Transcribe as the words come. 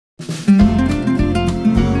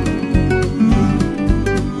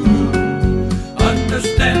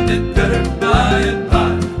Understand it better by and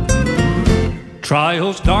by.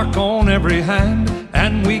 Trials dark on every hand,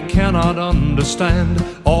 and we cannot understand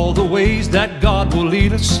all the ways that God will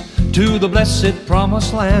lead us to the blessed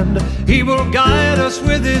promised land. He will guide us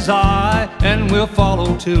with His eye, and we'll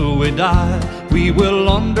follow till we die. We will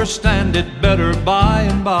understand it better by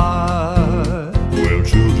and by. Well,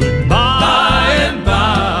 children, By and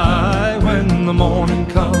by, when the morning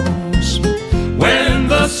comes, when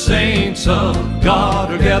the saints of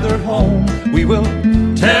God are gathered home, we will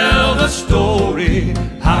tell the story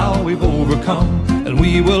how we've overcome, and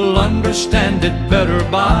we will understand it better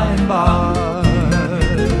by and by.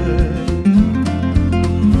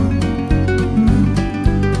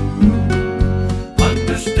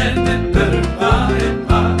 Understand it better by and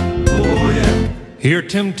by. Oh yeah. Here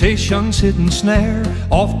temptation's hidden snare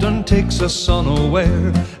often takes us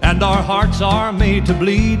unaware, and our hearts are made to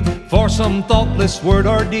bleed for some thoughtless word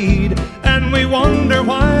or deed. And we wonder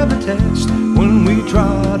why the test when we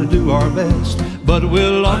try to do our best, but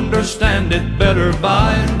we'll understand it better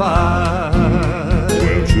by and by.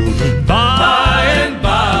 Well, children, By and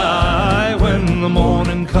by, when the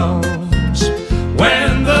morning comes,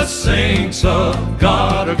 when the saints of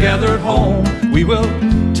God are gathered home, we will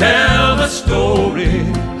tell the story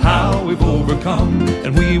how we've overcome,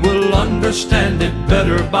 and we will understand it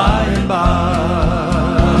better by and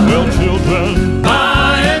by. well, children,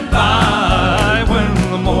 By and by, when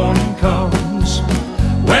the morning comes,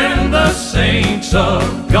 when the saints of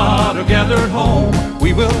God are gathered home,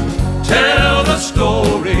 we will tell the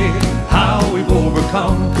story how we've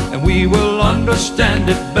overcome, and we will understand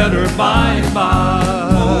it better by and by.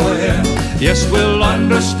 oh yeah. Yes, we'll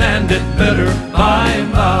understand it better by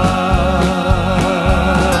and by.